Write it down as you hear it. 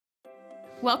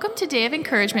Welcome to Day of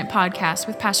Encouragement podcast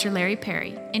with Pastor Larry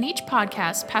Perry. In each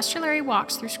podcast, Pastor Larry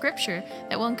walks through scripture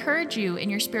that will encourage you in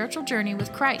your spiritual journey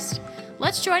with Christ.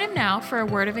 Let's join him now for a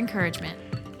word of encouragement.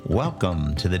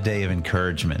 Welcome to the Day of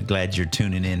Encouragement. Glad you're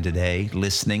tuning in today,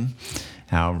 listening,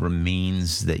 however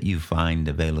means that you find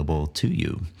available to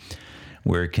you.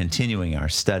 We're continuing our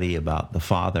study about the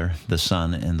Father, the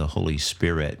Son, and the Holy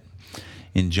Spirit.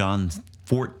 In John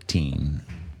 14,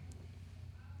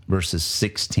 verses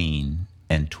 16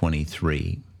 and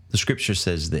 23, the scripture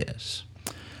says this.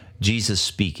 Jesus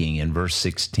speaking in verse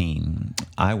 16,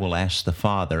 I will ask the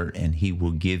Father, and he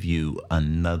will give you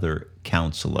another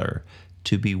counselor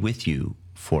to be with you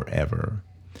forever.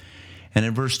 And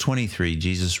in verse 23,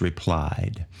 Jesus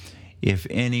replied, if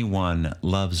anyone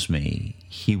loves me,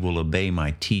 he will obey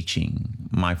my teaching.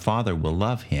 My Father will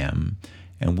love him,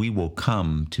 and we will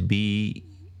come to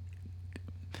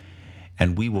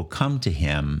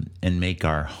him and make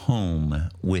our home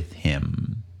with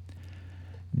him.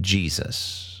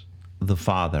 Jesus, the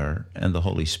Father, and the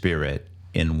Holy Spirit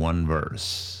in one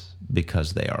verse,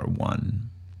 because they are one.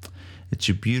 It's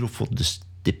a beautiful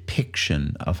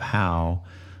depiction of how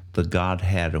the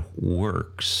Godhead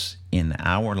works in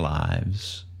our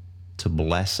lives to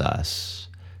bless us,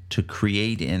 to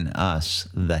create in us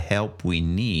the help we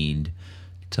need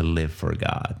to live for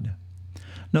God.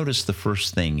 Notice the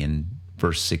first thing in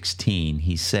verse 16,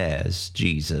 he says,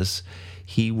 Jesus,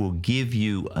 he will give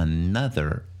you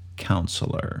another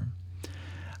counselor.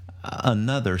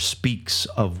 Another speaks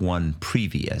of one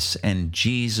previous, and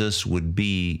Jesus would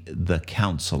be the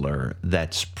counselor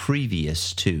that's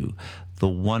previous to, the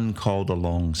one called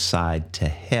alongside to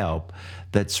help,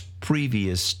 that's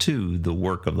previous to the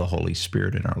work of the Holy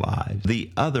Spirit in our lives.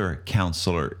 The other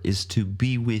counselor is to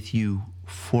be with you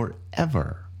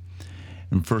forever.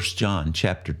 In 1 John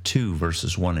chapter 2,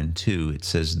 verses 1 and 2, it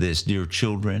says this, Dear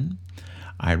children,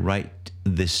 I write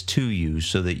this to you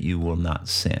so that you will not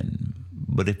sin.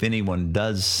 But if anyone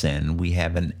does sin, we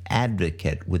have an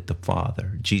advocate with the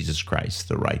Father, Jesus Christ,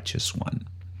 the righteous one.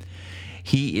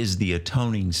 He is the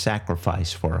atoning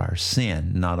sacrifice for our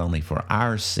sin, not only for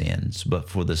our sins, but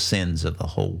for the sins of the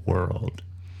whole world.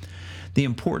 The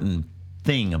important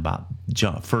thing about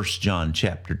 1 John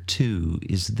chapter 2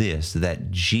 is this, that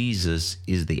Jesus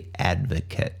is the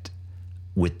advocate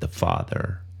with the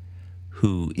Father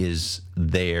who is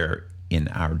there in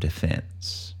our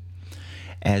defense.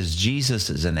 As Jesus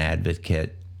is an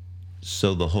advocate,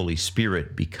 so the Holy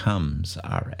Spirit becomes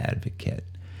our advocate.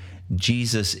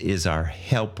 Jesus is our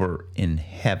helper in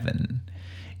heaven.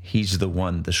 He's the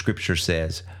one, the scripture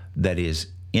says, that is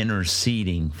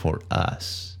interceding for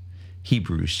us.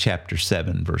 Hebrews chapter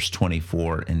 7, verse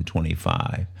 24 and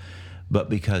 25. But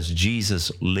because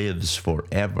Jesus lives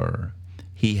forever,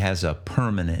 he has a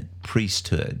permanent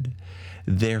priesthood.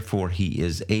 Therefore, he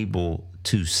is able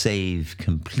to save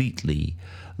completely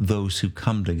those who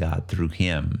come to God through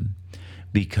him,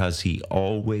 because he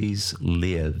always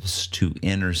lives to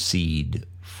intercede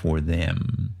for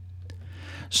them.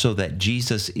 So that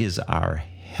Jesus is our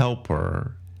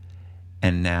helper,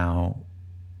 and now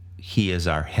he is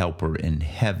our helper in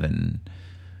heaven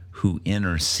who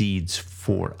intercedes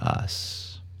for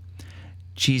us.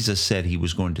 Jesus said he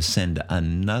was going to send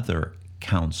another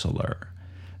counselor.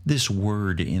 This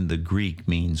word in the Greek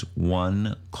means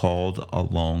one called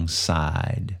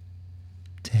alongside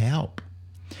to help.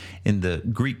 In the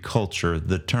Greek culture,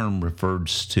 the term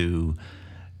refers to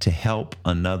help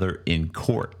another in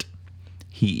court.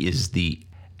 He is the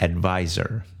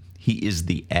advisor. He is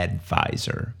the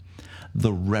advisor,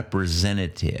 the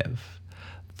representative.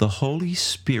 The Holy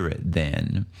Spirit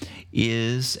then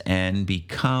is and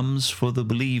becomes for the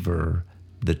believer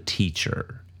the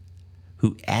teacher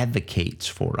who advocates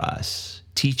for us,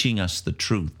 teaching us the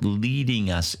truth, leading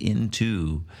us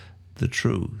into the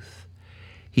truth.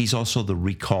 He's also the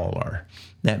recaller.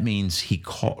 That means he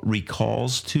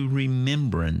recalls to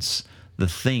remembrance the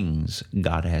things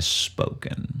God has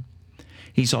spoken.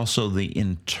 He's also the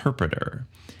interpreter.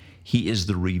 He is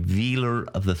the revealer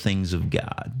of the things of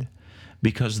God.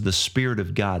 Because the Spirit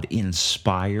of God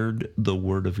inspired the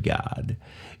Word of God,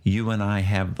 you and I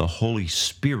have the Holy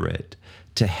Spirit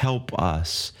to help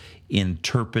us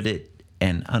interpret it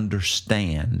and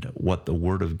understand what the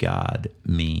Word of God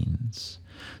means.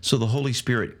 So the Holy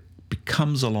Spirit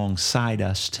comes alongside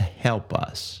us to help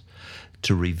us,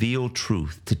 to reveal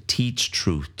truth, to teach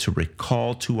truth, to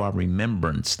recall to our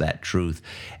remembrance that truth,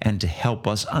 and to help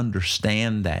us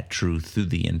understand that truth through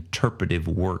the interpretive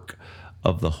work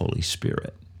of the Holy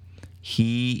Spirit.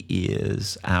 He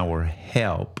is our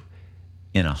help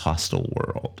in a hostile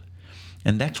world.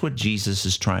 And that's what Jesus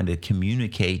is trying to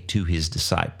communicate to his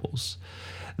disciples.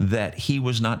 that he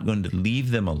was not going to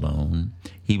leave them alone.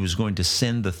 He was going to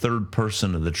send the third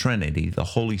person of the Trinity, the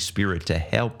Holy Spirit, to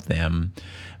help them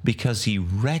because he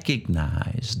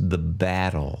recognized the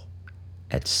battle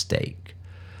at stake.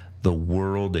 The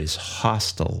world is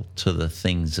hostile to the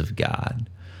things of God,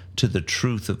 to the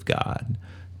truth of God,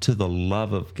 to the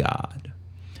love of God.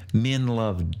 Men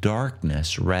love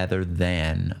darkness rather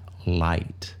than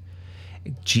light.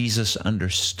 Jesus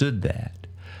understood that.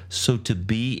 So to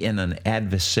be in an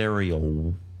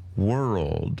adversarial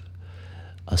world,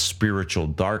 a spiritual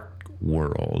dark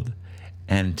world,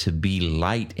 and to be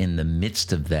light in the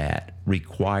midst of that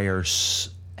requires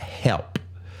help.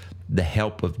 The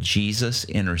help of Jesus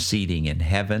interceding in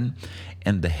heaven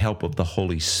and the help of the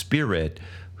Holy Spirit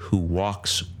who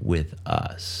walks with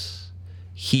us.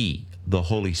 He, the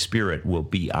Holy Spirit, will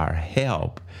be our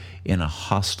help in a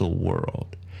hostile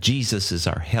world. Jesus is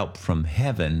our help from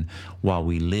heaven while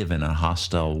we live in a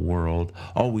hostile world,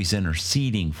 always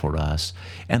interceding for us.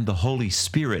 And the Holy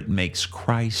Spirit makes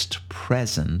Christ's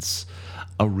presence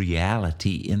a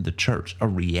reality in the church, a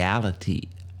reality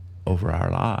over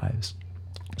our lives.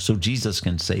 So Jesus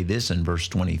can say this in verse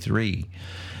 23.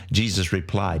 Jesus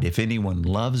replied, "If anyone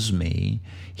loves me,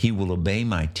 he will obey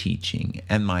my teaching,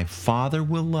 and my Father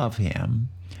will love him,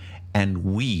 and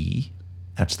we,"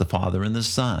 that's the Father and the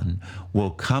Son, "will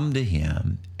come to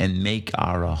him and make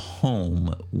our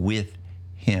home with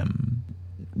him."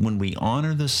 When we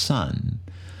honor the Son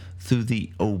through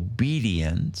the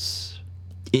obedience,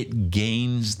 it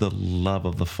gains the love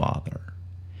of the Father.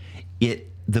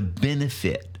 The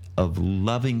benefit of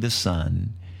loving the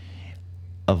Son,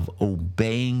 of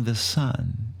obeying the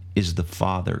Son, is the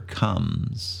Father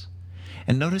comes.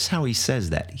 And notice how he says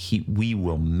that. We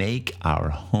will make our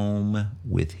home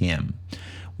with him.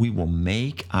 We will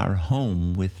make our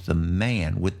home with the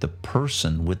man, with the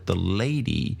person, with the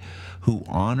lady who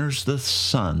honors the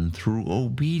Son through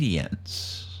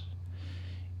obedience.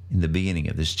 In the beginning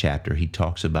of this chapter, he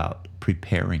talks about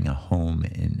preparing a home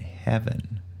in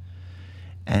heaven.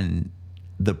 And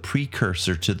the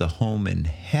precursor to the home in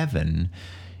heaven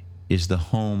is the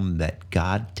home that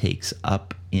God takes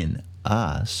up in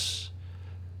us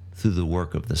through the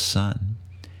work of the Son.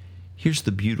 Here's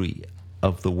the beauty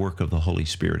of the work of the Holy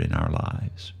Spirit in our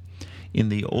lives. In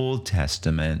the Old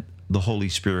Testament, the Holy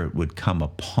Spirit would come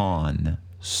upon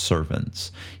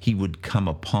servants. He would come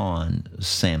upon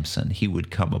Samson. He would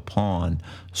come upon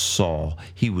Saul.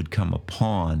 He would come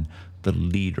upon the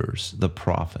leaders, the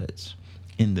prophets.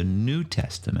 In the New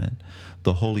Testament,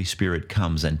 the Holy Spirit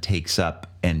comes and takes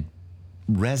up and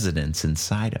residence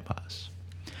inside of us.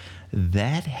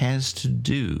 That has to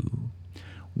do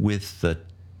with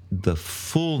the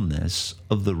fullness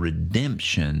of the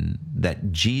redemption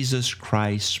that Jesus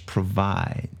Christ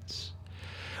provides.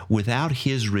 Without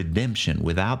his redemption,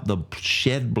 without the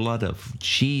shed blood of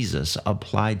Jesus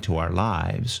applied to our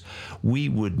lives, we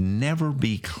would never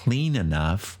be clean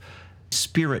enough.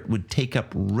 Spirit would take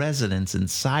up residence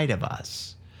inside of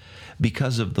us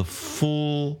because of the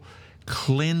full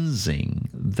cleansing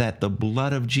that the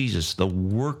blood of Jesus, the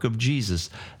work of Jesus,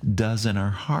 does in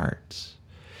our hearts.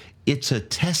 It's a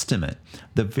testament.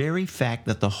 The very fact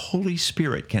that the Holy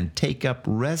Spirit can take up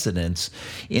residence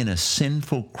in a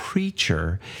sinful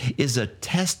creature is a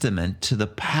testament to the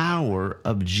power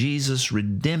of Jesus'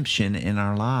 redemption in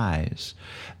our lives.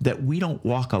 That we don't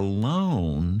walk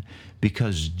alone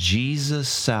because Jesus'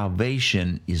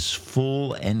 salvation is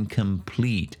full and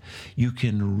complete. You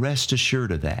can rest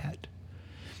assured of that.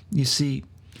 You see,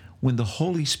 when the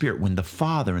Holy Spirit, when the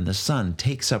Father and the Son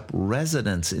takes up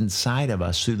residence inside of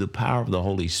us through the power of the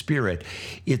Holy Spirit,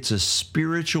 it's a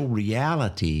spiritual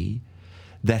reality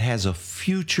that has a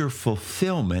future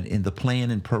fulfillment in the plan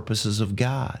and purposes of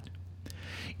God.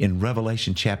 In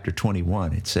Revelation chapter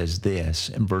 21, it says this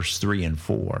in verse 3 and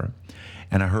 4,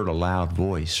 "And I heard a loud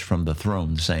voice from the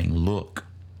throne saying, 'Look,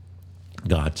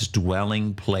 God's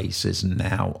dwelling place is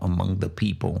now among the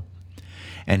people,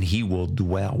 and he will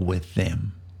dwell with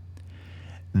them.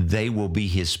 They will be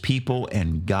his people,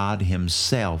 and God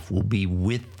himself will be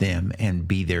with them and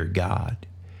be their God.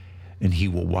 And he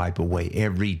will wipe away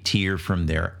every tear from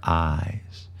their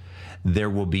eyes. There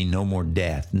will be no more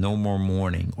death, no more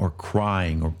mourning or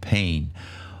crying or pain,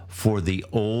 for the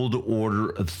old order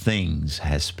of things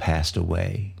has passed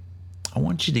away.'" I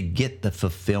want you to get the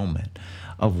fulfillment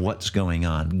of what's going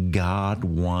on. God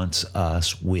wants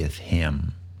us with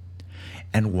him.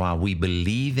 And while we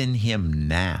believe in him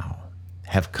now,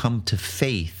 have come to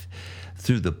faith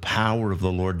through the power of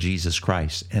the Lord Jesus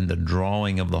Christ and the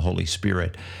drawing of the Holy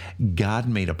Spirit, God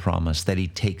made a promise that he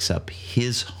takes up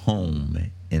his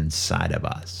home inside of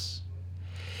us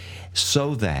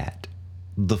so that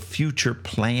the future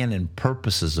plan and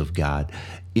purposes of God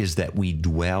is that we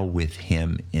dwell with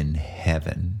him in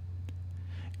heaven.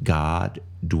 God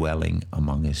dwelling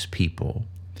among his people.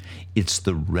 It's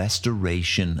the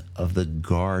restoration of the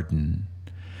garden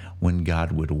when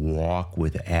God would walk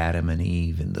with Adam and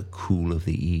Eve in the cool of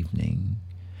the evening.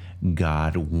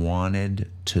 God wanted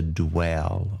to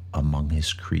dwell among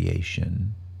his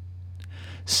creation.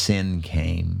 Sin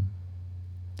came.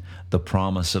 The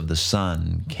promise of the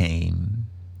Son came.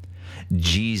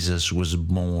 Jesus was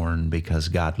born because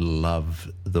God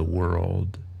loved the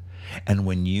world. And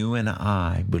when you and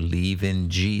I believe in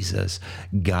Jesus,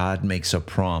 God makes a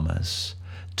promise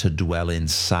to dwell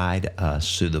inside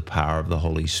us through the power of the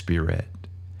Holy Spirit.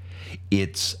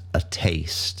 It's a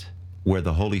taste. Where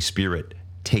the Holy Spirit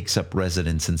takes up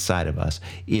residence inside of us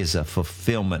is a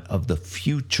fulfillment of the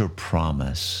future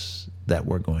promise that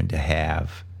we're going to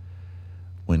have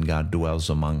when God dwells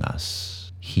among us.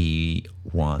 He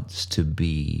wants to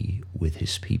be with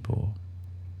his people.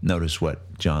 Notice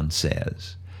what John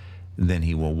says. Then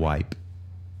he will wipe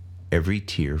every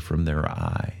tear from their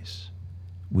eyes.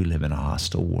 We live in a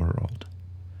hostile world.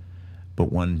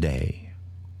 But one day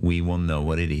we will know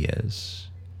what it is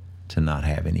to not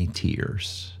have any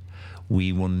tears.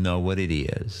 We will know what it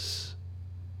is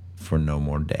for no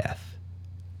more death,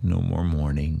 no more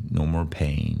mourning, no more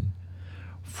pain.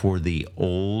 For the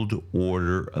old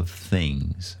order of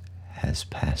things has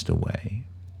passed away.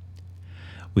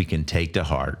 We can take to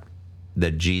heart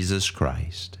that Jesus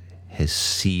Christ has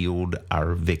sealed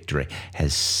our victory,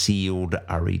 has sealed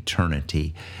our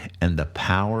eternity. And the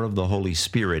power of the Holy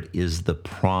Spirit is the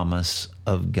promise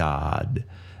of God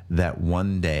that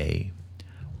one day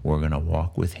we're going to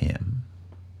walk with him.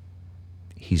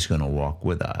 He's going to walk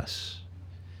with us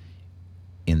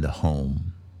in the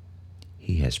home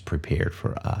he has prepared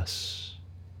for us.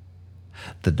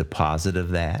 The deposit of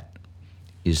that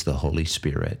is the Holy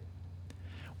Spirit,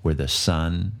 where the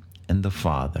Son and the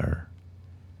Father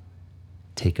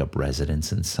take up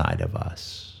residence inside of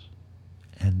us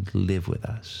and live with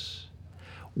us.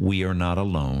 We are not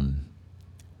alone.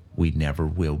 We never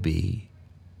will be.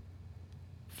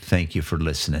 Thank you for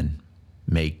listening.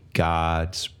 May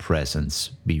God's presence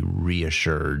be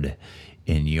reassured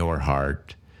in your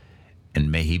heart,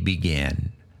 and may he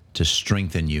begin to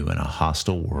strengthen you in a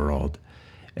hostile world,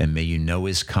 and may you know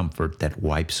his comfort that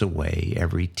wipes away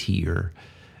every tear,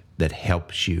 that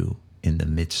helps you in the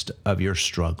midst of your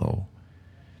struggle.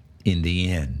 In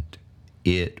the end,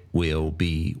 it will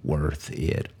be worth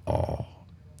it all.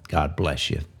 God bless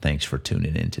you. Thanks for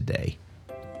tuning in today.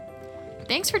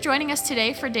 Thanks for joining us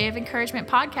today for Day of Encouragement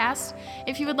podcast.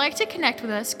 If you would like to connect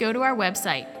with us, go to our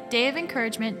website,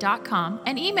 dayoфencouragement.com,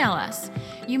 and email us.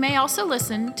 You may also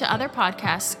listen to other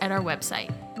podcasts at our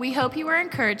website. We hope you were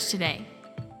encouraged today.